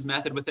branches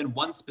method within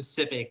one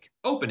specific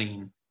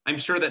opening. I'm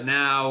sure that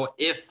now,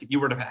 if you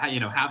were to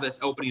have this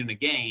opening in a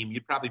game,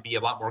 you'd probably be a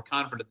lot more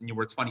confident than you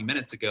were 20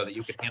 minutes ago that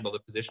you could handle the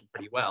position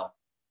pretty well.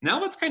 Now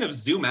let's kind of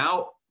zoom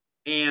out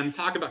and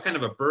talk about kind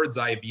of a bird's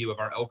eye view of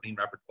our opening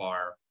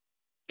repertoire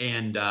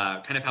and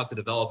kind of how to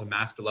develop a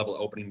master level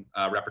opening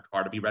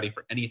repertoire to be ready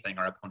for anything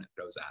our opponent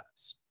throws at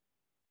us.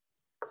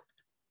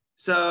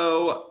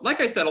 So, like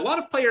I said, a lot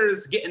of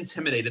players get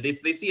intimidated.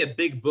 They see a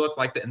big book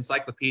like the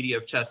Encyclopedia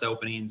of Chess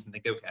Openings and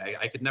think, okay,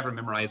 I could never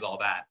memorize all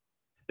that.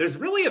 There's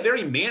really a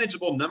very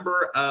manageable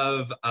number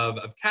of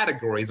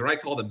categories, or I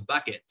call them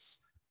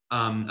buckets,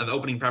 of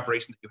opening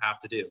preparation that you have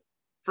to do.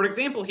 For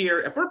example here,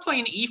 if we're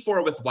playing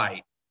e4 with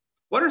white,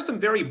 what are some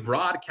very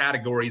broad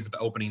categories of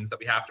openings that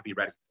we have to be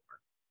ready for?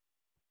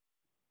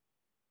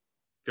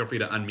 Feel free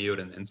to unmute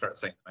and start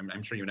saying them.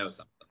 I'm sure you know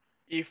something.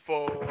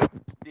 E4,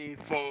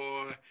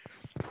 D4,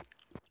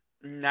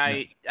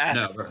 knight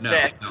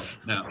F6.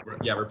 No.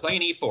 We're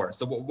playing e4.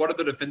 So what are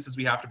the defenses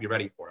we have to be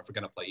ready for if we're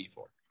going to play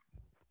e4?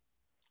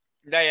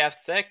 Knight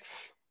F6.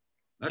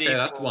 Okay, D4.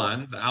 That's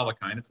one. The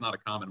Alekhine, it's not a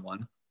common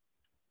one.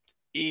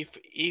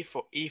 E5.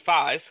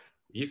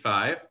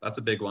 E5, that's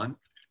a big one.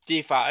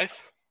 D5.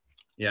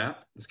 Yeah,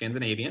 the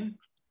Scandinavian.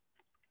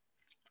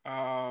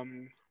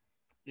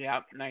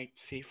 Yeah, knight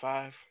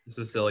C5. The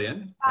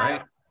Sicilian,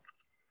 right?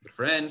 The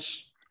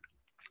French.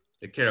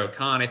 The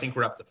Caro-Kann, I think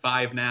we're up to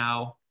 5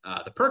 now.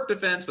 The Perk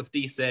defense with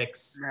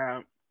D6.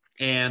 Yeah.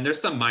 And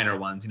there's some minor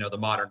ones, the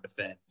modern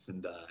defense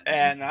and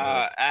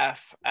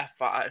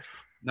F5.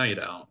 No, you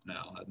don't.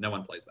 No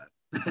one plays that.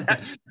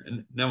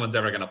 No one's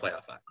ever going to play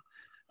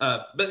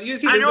F5. But you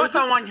see, I know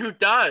someone who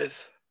does.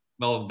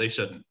 Well, they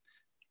shouldn't.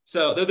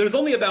 So there's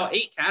only about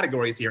 8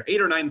 categories here, 8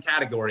 or 9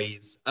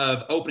 categories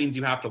of openings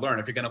you have to learn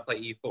if you're going to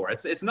play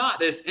e4. It's not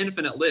this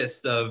infinite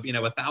list of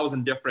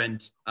 1,000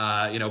 different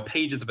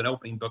pages of an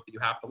opening book that you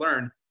have to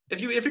learn.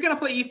 If you're going to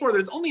play e4,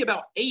 there's only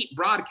about 8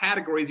 broad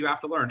categories you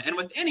have to learn, and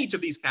within each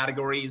of these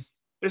categories,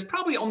 there's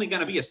probably only going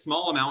to be a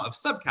small amount of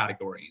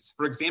subcategories.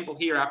 For example,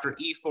 here after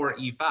e4,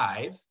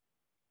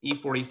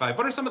 e5,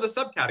 what are some of the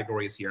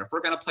subcategories here? If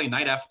we're going to play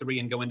knight f3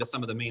 and go into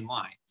some of the main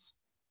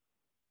lines,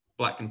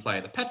 black can play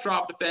the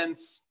Petrov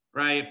defense,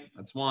 right?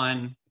 That's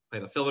one. Play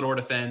the Philidor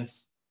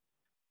defense.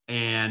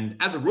 And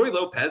as a Ruy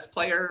Lopez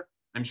player,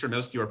 I'm sure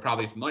most of you are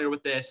probably familiar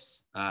with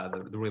this,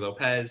 the Ruy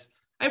Lopez.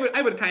 I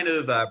would kind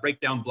of break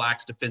down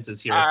Black's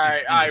defenses here.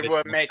 I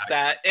would make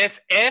that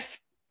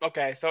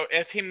okay, so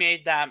if he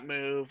made that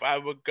move, I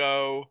would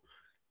go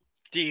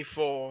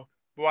d4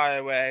 right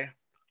away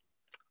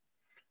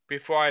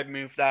before I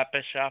move that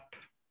bishop.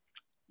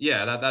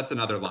 Yeah, that's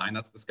another line.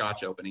 That's the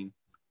Scotch opening.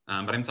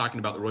 But I'm talking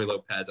about the Ruy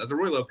Lopez. As a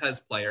Ruy Lopez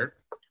player,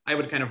 I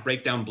would kind of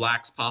break down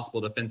Black's possible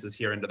defenses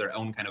here into their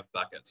own kind of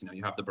buckets. You know,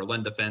 you have the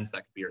Berlin defense, that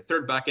could be your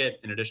third bucket,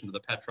 in addition to the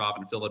Petrov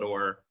and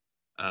Philidor,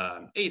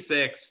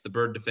 A6, the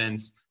Bird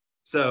defense.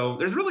 So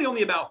there's really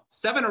only about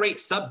 7 or 8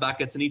 sub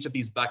buckets in each of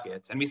these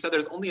buckets. And we said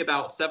there's only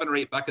about 7 or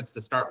 8 buckets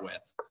to start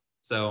with.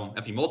 So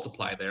if you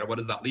multiply there, what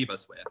does that leave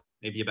us with?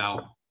 Maybe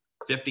about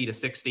 50 to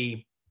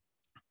 60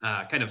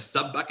 kind of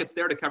sub buckets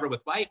there to cover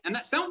with white. And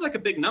that sounds like a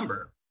big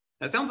number.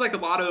 That sounds like a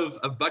lot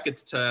of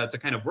buckets to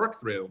kind of work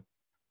through.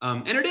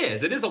 And it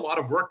is a lot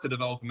of work to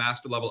develop a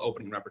master level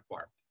opening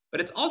repertoire, but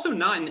it's also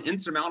not an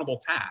insurmountable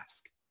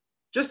task.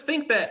 Just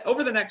think that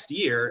over the next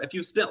year, if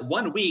you spent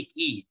 1 week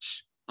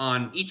each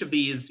on each of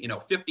these,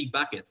 50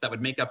 buckets that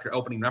would make up your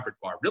opening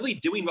repertoire, really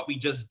doing what we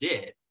just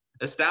did,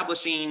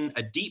 establishing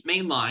a deep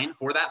main line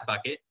for that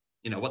bucket,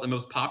 what the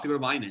most popular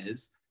line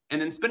is, and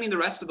then spending the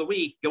rest of the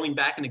week going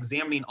back and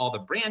examining all the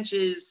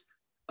branches,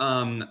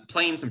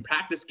 playing some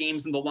practice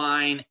games in the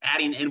line,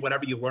 adding in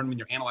whatever you learn when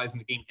you're analyzing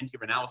the game into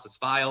your analysis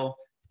file,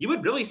 you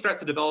would really start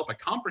to develop a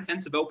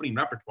comprehensive opening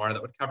repertoire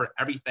that would cover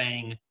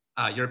everything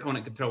your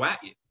opponent could throw at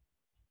you.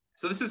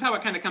 So this is how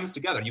it kind of comes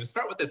together. You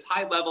start with this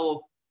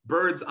high-level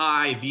bird's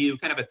eye view,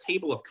 kind of a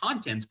table of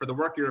contents for the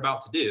work you're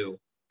about to do,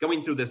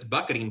 going through this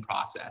bucketing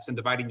process and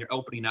dividing your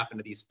opening up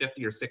into these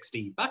 50 or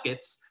 60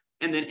 buckets.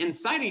 And then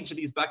inside each of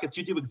these buckets,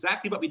 you do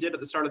exactly what we did at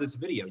the start of this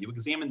video. You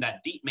examine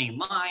that deep main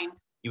line,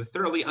 you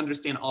thoroughly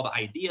understand all the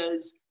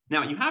ideas.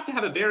 Now, you have to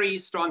have a very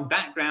strong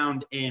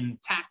background in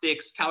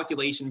tactics,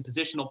 calculation,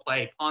 positional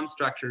play, pawn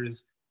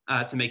structures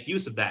to make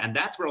use of that. And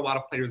that's where a lot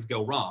of players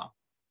go wrong.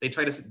 They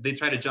try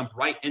to jump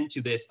right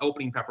into this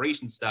opening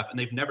preparation stuff, and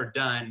they've never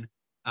done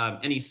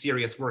any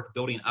serious work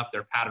building up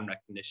their pattern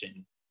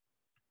recognition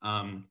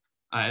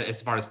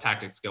as far as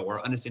tactics go,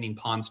 or understanding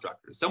pawn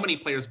structures. So many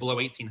players below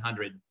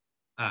 1800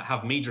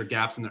 have major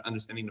gaps in their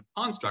understanding of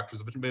pawn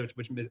structures, which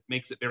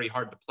makes it very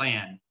hard to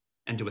plan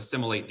and to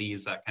assimilate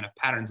these kind of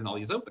patterns in all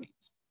these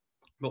openings.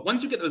 But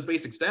once you get those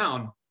basics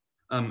down,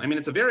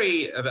 it's a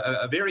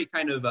very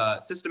kind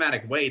of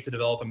systematic way to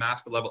develop a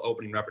master level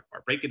opening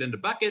repertoire. Break it into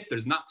buckets,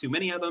 there's not too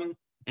many of them,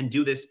 and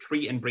do this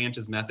tree and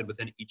branches method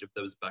within each of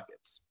those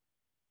buckets.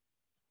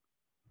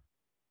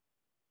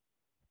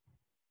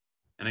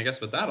 And I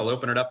guess with that, I'll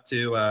open it up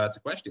to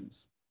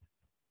questions.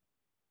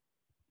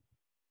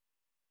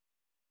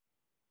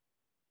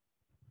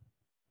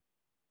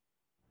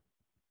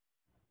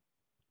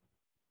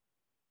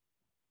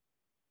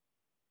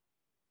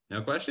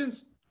 No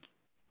questions?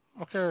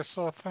 Okay,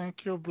 so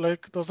thank you,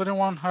 Blake. Does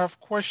anyone have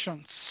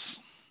questions?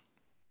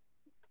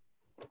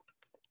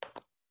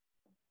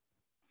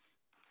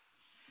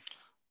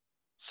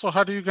 So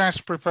how do you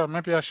guys prepare?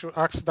 Maybe I should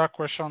ask that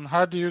question.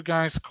 How do you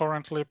guys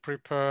currently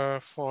prepare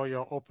for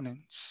your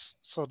openings?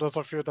 So those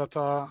of you that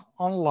are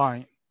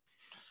online.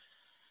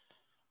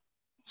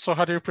 So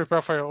how do you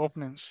prepare for your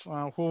openings?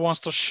 Who wants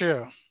to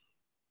share?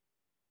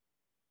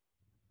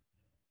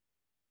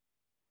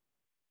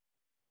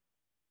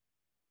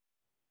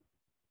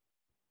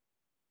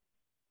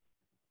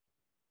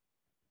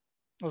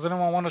 Does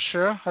anyone want to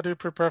share? How do you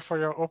prepare for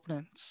your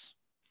openings?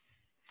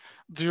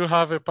 Do you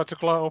have a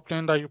particular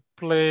opening that you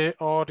play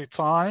all the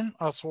time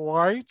as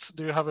white?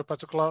 Do you have a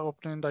particular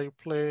opening that you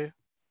play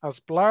as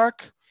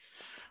black?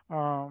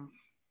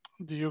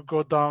 Do you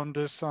go down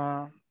this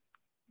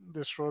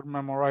road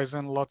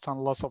memorizing lots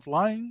and lots of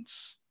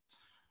lines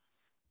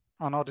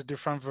and all the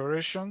different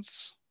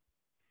variations?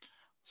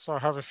 So I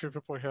have a few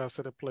people here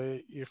say they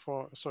play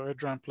E4. So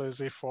Adrian plays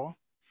E4.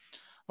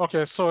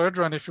 Okay, so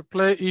Adrian, if you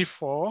play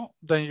E4,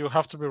 then you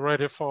have to be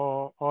ready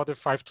for all the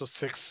 5 to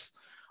 6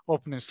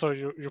 openings. So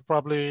you're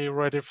probably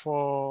ready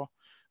for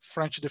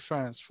French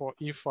defense, for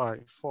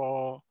E5,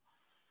 for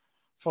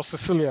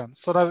Sicilian.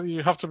 So that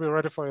you have to be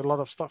ready for a lot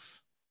of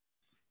stuff.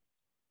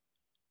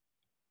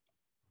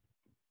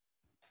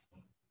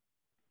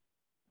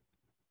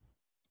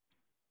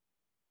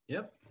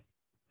 Yep.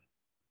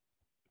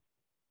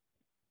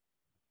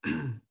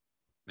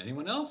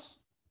 Anyone else?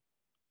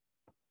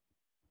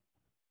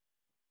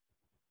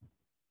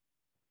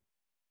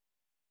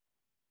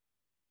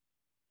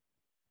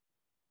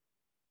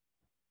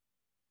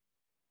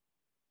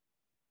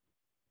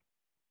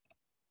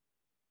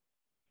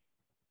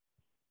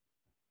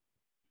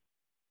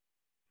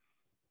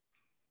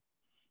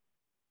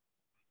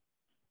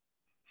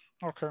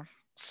 Okay,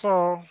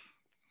 so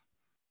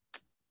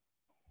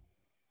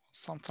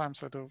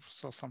sometimes I do,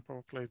 so some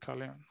people play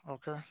Italian,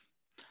 okay.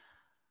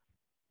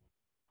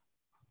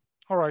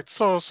 All right,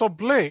 so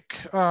Blake,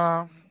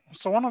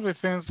 so one of the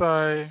things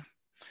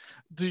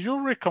do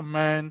you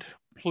recommend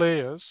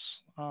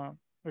players,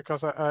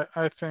 because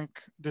I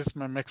think this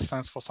may make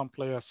sense for some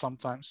players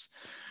sometimes,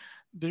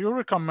 do you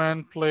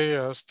recommend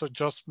players to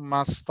just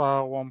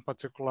master one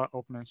particular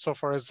opening? So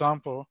for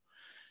example,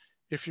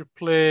 if you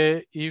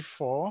play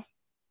e4,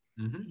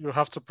 you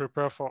have to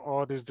prepare for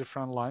all these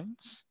different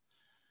lines.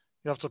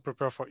 You have to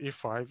prepare for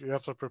e5. You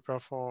have to prepare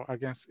for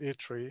against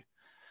e3,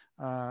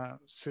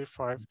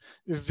 c5.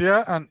 Is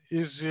there an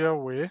easier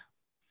way,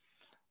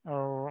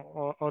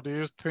 or do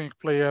you think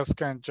players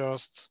can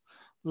just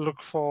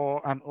look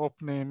for an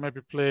opening,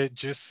 maybe play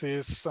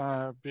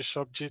g6,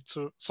 bishop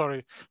g2,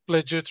 sorry,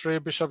 play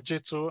g3, bishop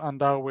g2,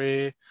 and that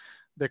way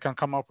they can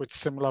come up with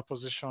similar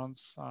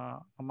positions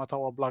no matter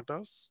what black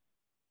does?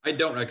 I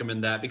don't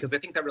recommend that because I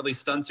think that really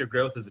stunts your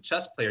growth as a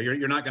chess player.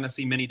 You're not going to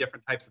see many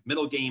different types of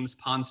middle games,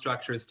 pawn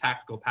structures,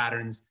 tactical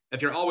patterns.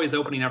 If you're always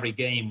opening every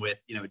game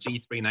with,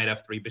 g3, knight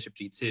f3, bishop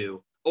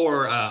g2,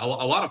 or a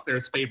lot of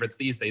players' favorites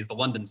these days, the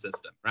London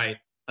system, right?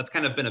 That's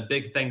kind of been a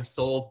big thing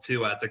sold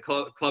to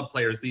club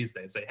players these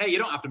days. Say, hey, you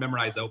don't have to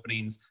memorize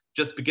openings.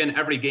 Just begin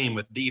every game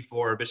with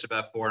d4, bishop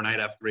f4, knight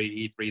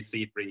f3,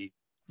 e3, c3,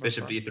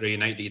 bishop d3,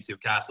 knight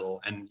d2,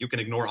 castle, and you can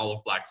ignore all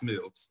of black's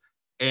moves.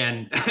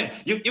 And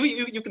you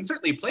can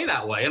certainly play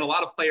that way. And a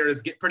lot of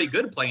players get pretty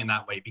good playing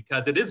that way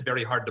because it is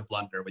very hard to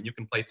blunder when you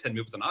can play 10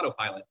 moves on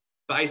autopilot.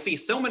 But I see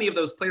so many of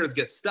those players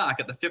get stuck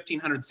at the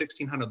 1500,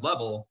 1600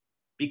 level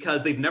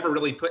because they've never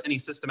really put any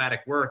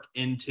systematic work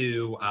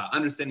into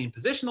understanding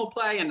positional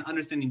play and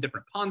understanding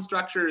different pawn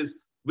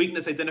structures,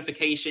 weakness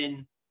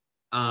identification.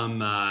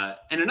 And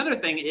another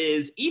thing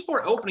is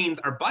e4 openings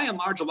are by and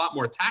large a lot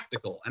more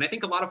tactical. And I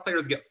think a lot of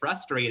players get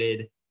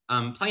frustrated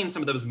playing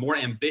some of those more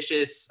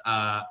ambitious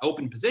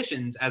open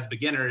positions as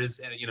beginners,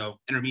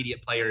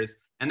 intermediate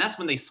players. And that's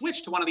when they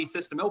switch to one of these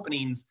system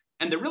openings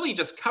and they're really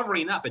just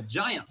covering up a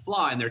giant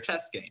flaw in their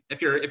chess game.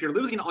 If you're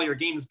losing all your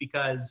games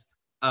because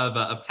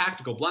of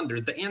tactical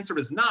blunders, the answer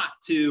is not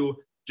to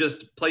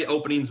just play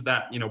openings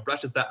that,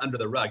 brushes that under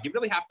the rug. You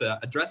really have to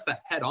address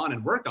that head on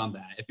and work on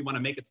that if you want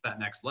to make it to that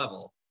next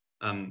level.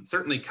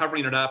 Certainly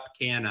covering it up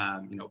can,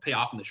 pay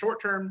off in the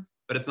short term,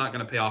 but it's not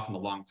going to pay off in the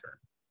long term.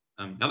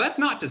 Now, that's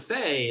not to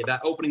say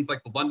that openings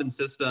like the London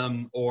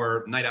system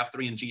or knight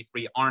f3 and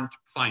g3 aren't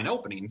fine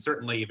openings.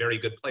 Certainly very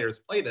good players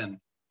play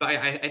them. But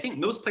I think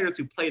most players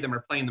who play them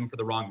are playing them for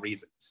the wrong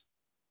reasons,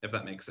 if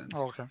that makes sense.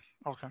 Okay.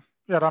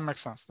 Yeah, that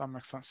makes sense.